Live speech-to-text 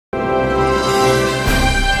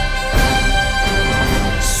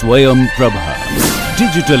Swayam Prabha.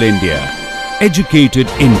 Digital India. Educated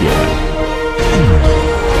India.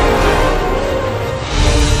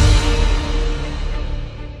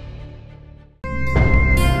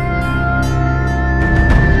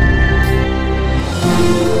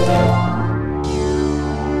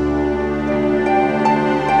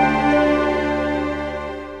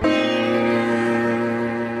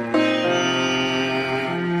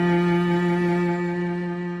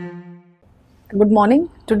 Good morning.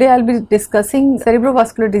 Today I will be discussing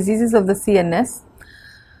cerebrovascular diseases of the CNS.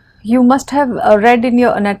 You must have read in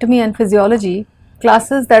your anatomy and physiology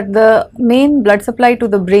classes that the main blood supply to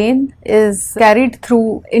the brain is carried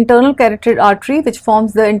through internal carotid artery, which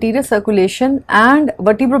forms the anterior circulation, and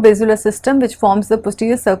vertebrobasilar system, which forms the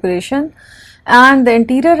posterior circulation, and the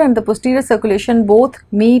anterior and the posterior circulation both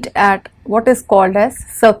meet at what is called as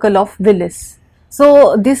circle of Willis.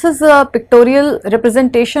 So this is a pictorial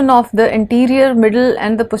representation of the anterior, middle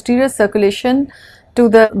and the posterior circulation to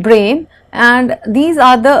the brain, and these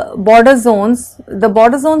are the border zones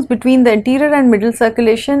between the anterior and middle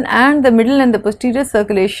circulation, and the middle and the posterior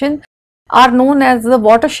circulation are known as the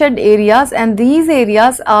watershed areas, and these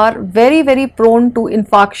areas are very prone to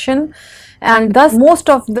infarction, and thus most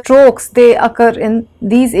of the strokes they occur in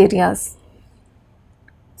these areas.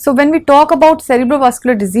 So when we talk about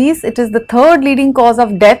cerebrovascular disease, it is the third leading cause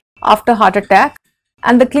of death after heart attack,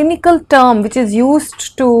 and the clinical term which is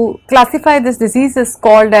used to classify this disease is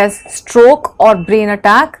called as stroke or brain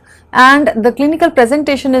attack, and the clinical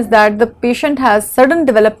presentation is that the patient has sudden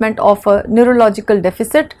development of a neurological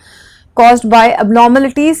deficit caused by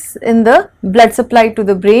abnormalities in the blood supply to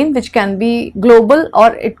the brain, which can be global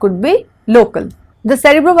or it could be local. The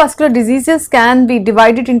cerebrovascular diseases can be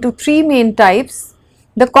divided into three main types.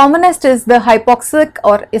 The commonest is the hypoxic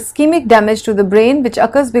or ischemic damage to the brain, which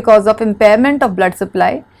occurs because of impairment of blood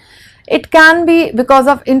supply. It can be because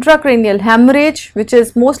of intracranial hemorrhage, which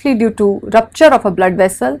is mostly due to rupture of a blood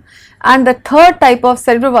vessel. And the third type of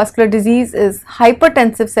cerebrovascular disease is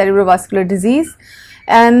hypertensive cerebrovascular disease,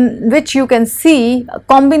 and which you can see a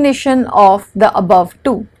combination of the above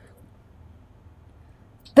two.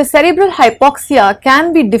 The cerebral hypoxia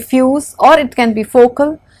can be diffuse or it can be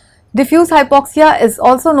focal. Diffuse hypoxia is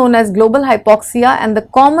also known as global hypoxia, and the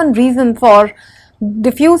common reason for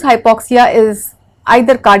diffuse hypoxia is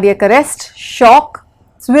either cardiac arrest, shock,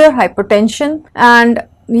 severe hypertension, and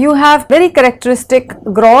you have very characteristic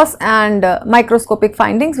gross and microscopic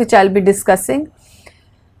findings which I will be discussing.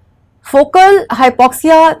 Focal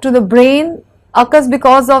hypoxia to the brain occurs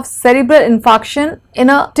because of cerebral infarction in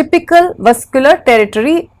a typical vascular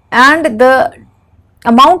territory, and the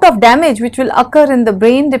amount of damage which will occur in the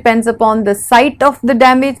brain depends upon the site of the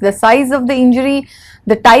damage, the size of the injury,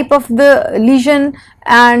 the type of the lesion,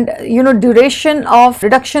 and duration of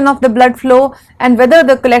reduction of the blood flow, and whether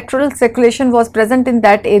the collateral circulation was present in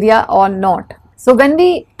that area or not. So when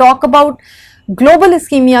we talk about global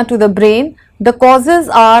ischemia to the brain, the causes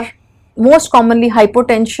are most commonly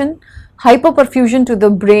hypotension, hypoperfusion to the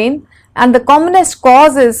brain, and the commonest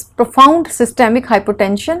cause is profound systemic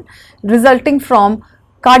hypotension resulting from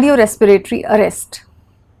cardiorespiratory arrest.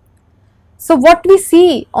 So what we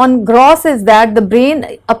see on gross is that the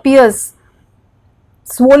brain appears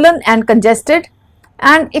swollen and congested,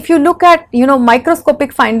 and if you look at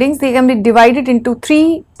microscopic findings, they can be divided into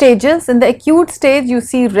three stages. In the acute stage you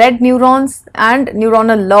see red neurons and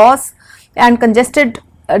neuronal loss and congested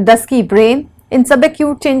dusky brain. In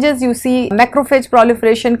subacute changes you see macrophage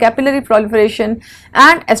proliferation, capillary proliferation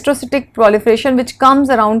and astrocytic proliferation, which comes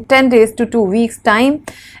around 10 days to 2 weeks time,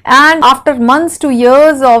 and after months to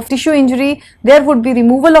years of tissue injury there would be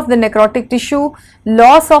removal of the necrotic tissue,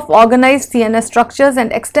 loss of organized CNS structures,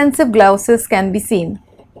 and extensive gliosis can be seen.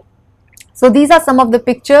 So these are some of the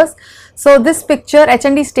pictures. So this picture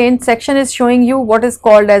HND stained section is showing you what is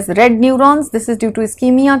called as red neurons. This is due to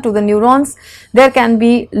ischemia to the neurons. There can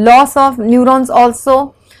be loss of neurons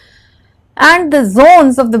also, and the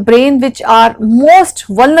zones of the brain which are most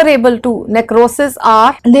vulnerable to necrosis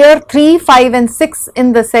are layer 3, 5 and 6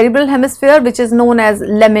 in the cerebral hemisphere, which is known as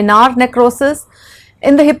laminar necrosis.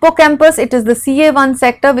 In the hippocampus it is the CA1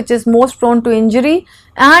 sector which is most prone to injury,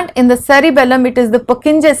 and in the cerebellum it is the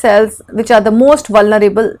Purkinje cells which are the most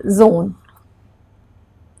vulnerable zone.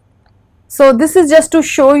 So this is just to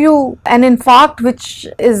show you an infarct which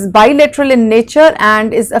is bilateral in nature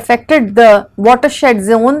and is affected the watershed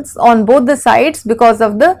zones on both the sides because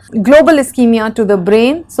of the global ischemia to the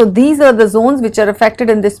brain. So these are the zones which are affected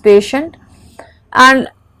in this patient. And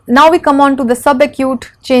now we come on to the subacute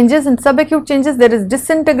changes. In subacute changes there is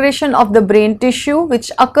disintegration of the brain tissue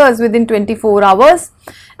which occurs within 24 hours,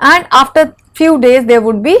 and after few days there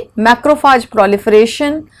would be macrophage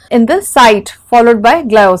proliferation in the site followed by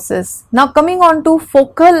gliosis. Now coming on to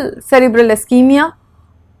focal cerebral ischemia.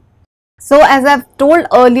 So as I have told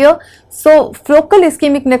earlier, so focal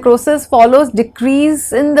ischemic necrosis follows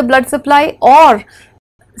decrease in the blood supply or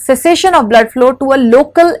cessation of blood flow to a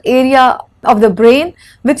local area of the brain,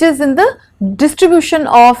 which is in the distribution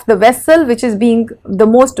of the vessel, which is being the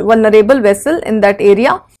most vulnerable vessel in that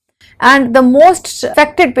area. And the most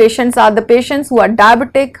affected patients are the patients who are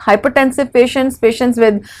diabetic, hypertensive patients, patients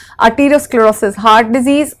with arteriosclerosis heart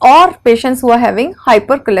disease, or patients who are having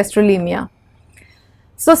hypercholesterolemia.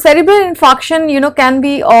 So cerebral infarction, can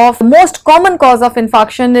be of most common cause of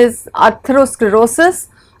infarction is atherosclerosis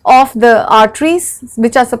of the arteries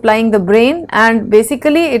which are supplying the brain, and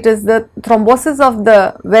basically it is the thrombosis of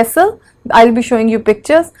the vessel. I will be showing you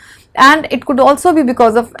pictures, and it could also be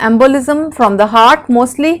because of embolism from the heart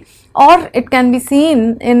mostly, or it can be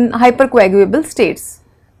seen in hypercoagulable states.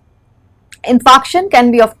 Infarction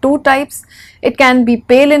can be of two types. It can be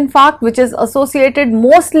pale infarct, which is associated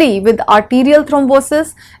mostly with arterial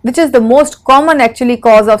thrombosis, which is the most common actually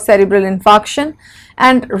cause of cerebral infarction,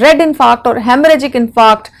 and red infarct or hemorrhagic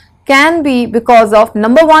infarct can be because of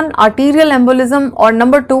number 1 arterial embolism or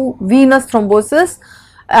number 2 venous thrombosis,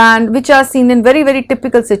 and which are seen in very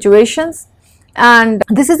typical situations. And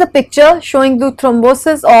this is a picture showing the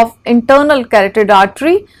thrombosis of internal carotid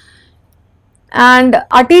artery, and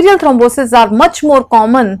arterial thrombosis are much more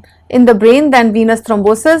common in the brain than venous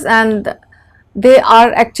thrombosis, and they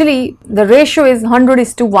are actually, the ratio is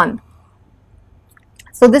 100:1.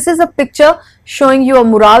 So this is a picture showing you a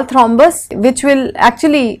mural thrombus, which will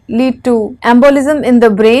actually lead to embolism in the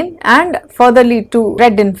brain and further lead to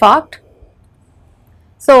red infarct.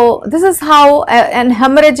 So this is how an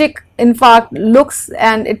hemorrhagic infarct looks,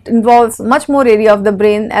 and it involves much more area of the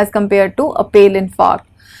brain as compared to a pale infarct.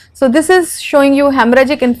 So this is showing you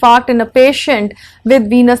hemorrhagic infarct in a patient with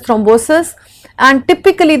venous thrombosis, and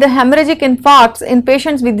typically the hemorrhagic infarcts in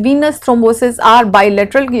patients with venous thrombosis are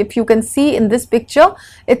bilateral. If you can see in this picture,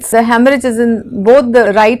 it's the hemorrhage is in both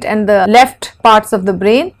the right and the left parts of the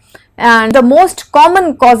brain, and the most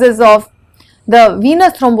common causes of the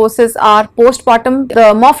venous thrombosis are postpartum.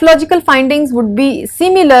 The morphological findings would be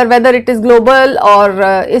similar whether it is global or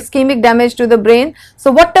ischemic damage to the brain.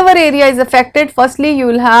 So whatever area is affected, firstly you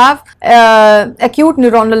will have acute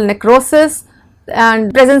neuronal necrosis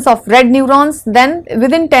and presence of red neurons. Then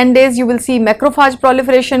within 10 days you will see macrophage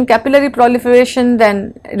proliferation, capillary proliferation,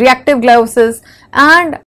 then reactive gliosis,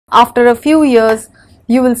 and after a few years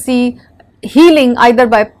you will see healing either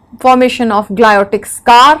by formation of gliotic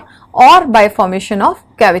scar or by formation of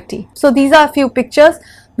cavity. So these are a few pictures.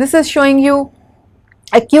 This is showing you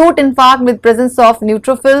acute infarct with presence of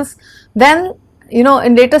neutrophils. Then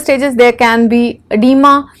in later stages there can be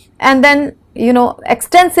edema, and then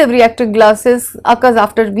extensive reactive gliosis occurs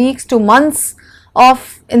after weeks to months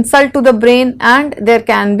of insult to the brain, and there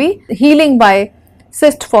can be healing by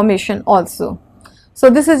cyst formation also. So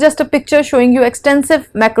this is just a picture showing you extensive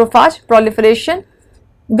macrophage proliferation,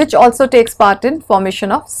 which also takes part in formation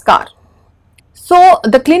of scar. So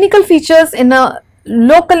the clinical features in a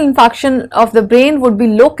local infarction of the brain would be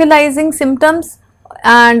localizing symptoms,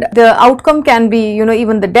 and the outcome can be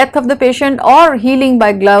even the death of the patient or healing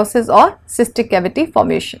by gliosis or cystic cavity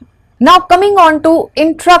formation. Now coming on to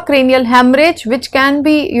intracranial hemorrhage, which can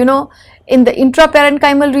be in the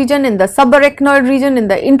intraparenchymal region, in the subarachnoid region, in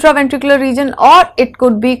the intraventricular region, or it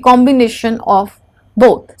could be combination of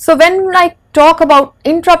both. So when I talk about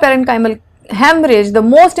intraparenchymal hemorrhage, the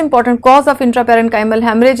most important cause of intraparenchymal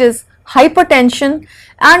hemorrhage is hypertension,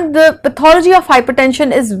 and the pathology of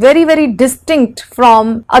hypertension is very distinct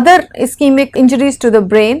from other ischemic injuries to the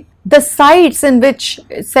brain. The sites in which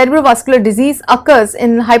cerebrovascular disease occurs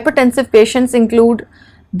in hypertensive patients include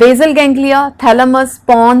basal ganglia, thalamus,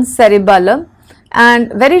 pons, cerebellum,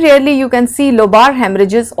 and very rarely you can see lobar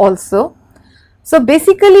hemorrhages also. So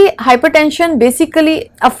basically hypertension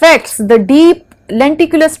basically affects the deep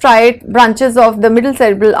lenticular striate branches of the middle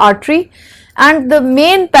cerebral artery, and the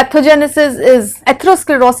main pathogenesis is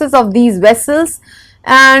atherosclerosis of these vessels,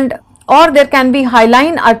 and or there can be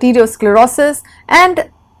hyaline arteriosclerosis, and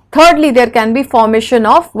thirdly there can be formation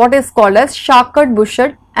of what is called as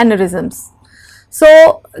Charcot-Bouchard aneurysms.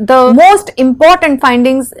 So the most important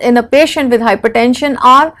findings in a patient with hypertension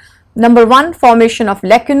are number 1 formation of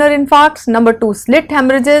lacunar infarcts, number 2 slit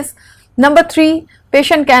hemorrhages, Number 3,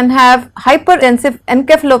 patient can have hypertensive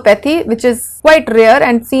encephalopathy, which is quite rare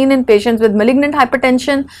and seen in patients with malignant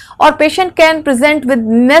hypertension, or patient can present with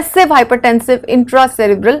massive hypertensive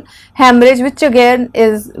intracerebral hemorrhage, which again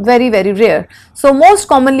is very rare. So most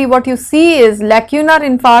commonly what you see is lacunar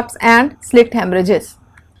infarcts and slit hemorrhages.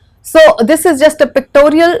 So this is just a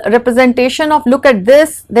pictorial representation of, look at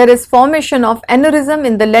this, there is formation of aneurysm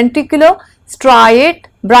in the lenticular striate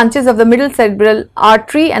branches of the middle cerebral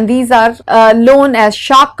artery, and these are known as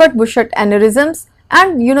Charcot-Bouchet aneurysms,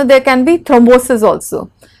 and there can be thrombosis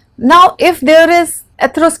also. Now if there is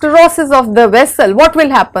atherosclerosis of the vessel, what will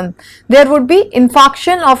happen? There would be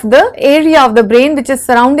infarction of the area of the brain which is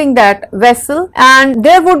surrounding that vessel, and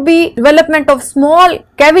there would be development of small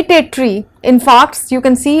cavitatory infarcts, you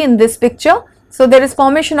can see in this picture. So there is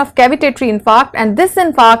formation of cavitatory infarct, and this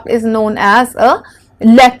infarct is known as a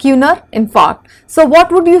lacunar infarct. So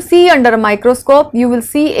what would you see under a microscope? You will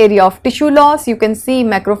see area of tissue loss, you can see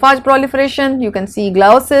macrophage proliferation, you can see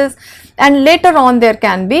gliosis, and later on there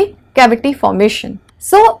can be cavity formation.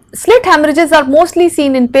 So slit hemorrhages are mostly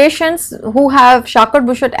seen in patients who have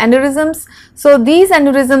Charcot-Bouchet aneurysms. So these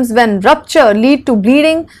aneurysms, when rupture, lead to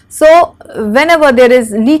bleeding. So whenever there is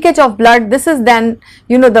leakage of blood, this is then,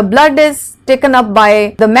 the blood is taken up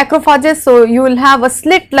by the macrophages. So you will have a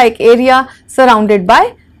slit like area surrounded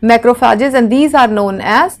by macrophages, and these are known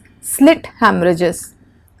as slit hemorrhages.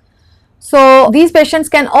 So these patients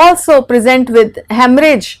can also present with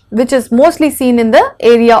hemorrhage, which is mostly seen in the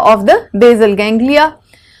area of the basal ganglia,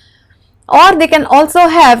 or they can also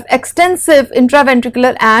have extensive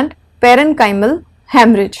intraventricular and parenchymal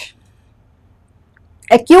hemorrhage.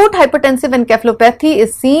 Acute hypertensive encephalopathy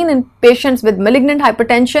is seen in patients with malignant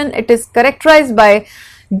hypertension. It is characterized by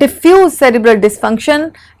diffuse cerebral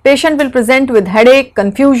dysfunction. Patient will present with headache,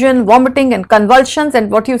 confusion, vomiting and convulsions,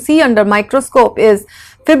 and what you see under microscope is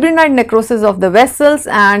fibrinoid necrosis of the vessels,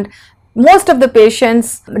 and most of the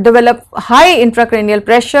patients develop high intracranial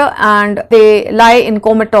pressure and they lie in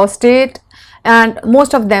comatose state, and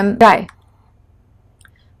most of them die.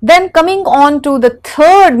 Then coming on to the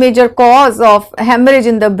third major cause of hemorrhage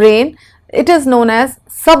in the brain, it is known as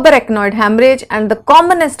subarachnoid hemorrhage, and the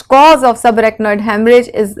commonest cause of subarachnoid hemorrhage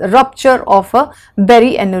is rupture of a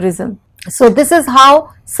berry aneurysm. So this is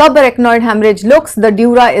how subarachnoid hemorrhage looks. The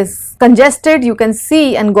dura is congested, you can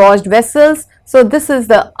see engorged vessels. So this is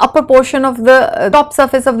the upper portion of the top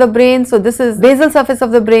surface of the brain. So this is basal surface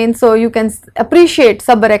of the brain. So you can appreciate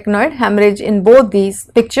subarachnoid hemorrhage in both these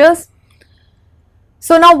pictures.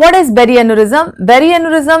 So now what is berry aneurysm? Berry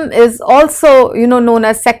aneurysm is also known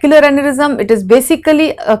as saccular aneurysm. It is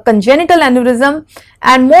basically a congenital aneurysm,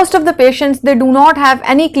 and most of the patients, they do not have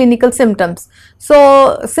any clinical symptoms.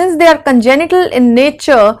 So since they are congenital in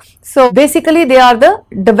nature, so basically they are the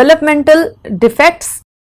developmental defects.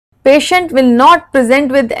 Patient will not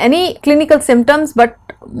present with any clinical symptoms, but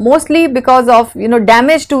mostly because of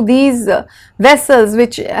damage to these vessels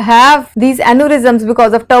which have these aneurysms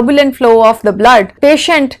because of turbulent flow of the blood.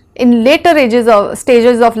 Patient in later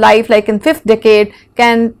stages of life, like in 5th decade,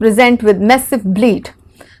 can present with massive bleed.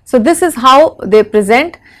 So this is how they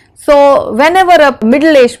present. So whenever a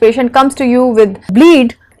middle-aged patient comes to you with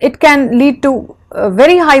bleed, it can lead to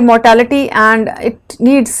very high mortality, and it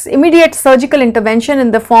needs immediate surgical intervention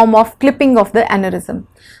in the form of clipping of the aneurysm.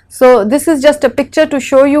 So this is just a picture to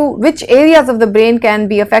show you which areas of the brain can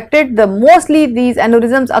be affected. Mostly these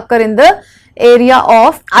aneurysms occur in the area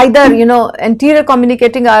of either anterior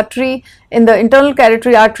communicating artery, in the internal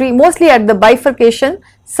carotid artery, mostly at the bifurcation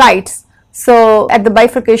sites. So at the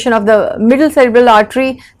bifurcation of the middle cerebral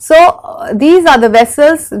artery. So these are the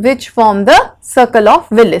vessels which form the circle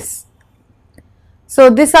of Willis. So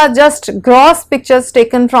these are just gross pictures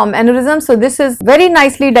taken from aneurysms. So this is very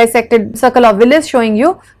nicely dissected circle of Willis showing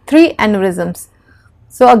you 3 aneurysms.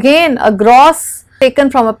 So again, a gross taken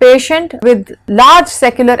from a patient with large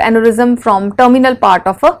saccular aneurysm from terminal part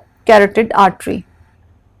of a carotid artery.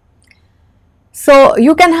 So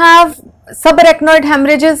you can have subarachnoid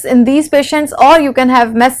hemorrhages in these patients, or you can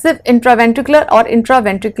have massive intraventricular or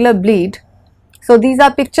intraventricular bleed. So these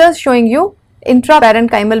are pictures showing you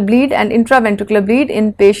intraparenchymal bleed and intraventricular bleed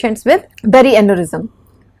in patients with berry aneurysm.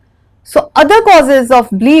 So other causes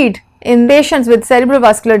of bleed in patients with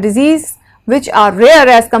cerebrovascular disease, which are rare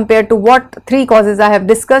as compared to what 3 causes I have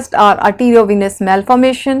discussed, are arteriovenous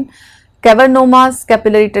malformation, cavernomas,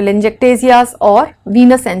 capillary telangiectasias, or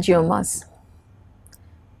venous angiomas.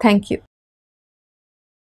 Thank you.